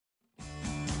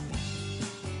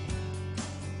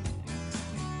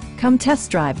Come test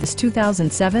drive this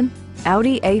 2007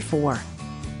 Audi A4.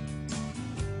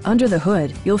 Under the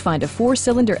hood, you'll find a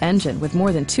 4-cylinder engine with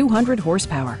more than 200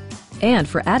 horsepower. And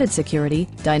for added security,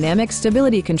 dynamic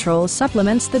stability control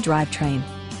supplements the drivetrain.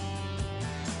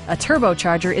 A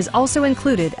turbocharger is also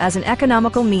included as an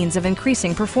economical means of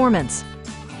increasing performance.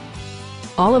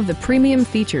 All of the premium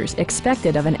features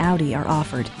expected of an Audi are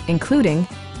offered, including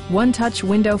one-touch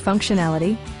window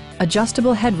functionality,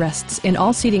 adjustable headrests in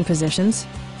all seating positions,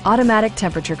 automatic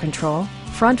temperature control,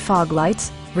 front fog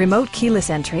lights, remote keyless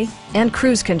entry, and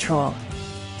cruise control.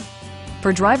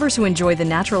 For drivers who enjoy the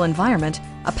natural environment,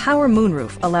 a power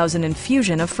moonroof allows an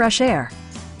infusion of fresh air.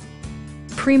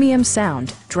 Premium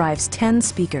sound drives 10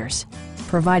 speakers,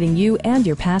 providing you and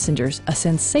your passengers a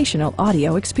sensational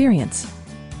audio experience.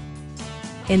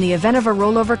 In the event of a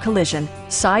rollover collision,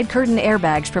 side curtain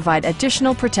airbags provide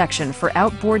additional protection for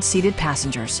outboard seated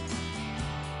passengers.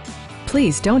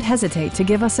 Please don't hesitate to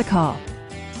give us a call.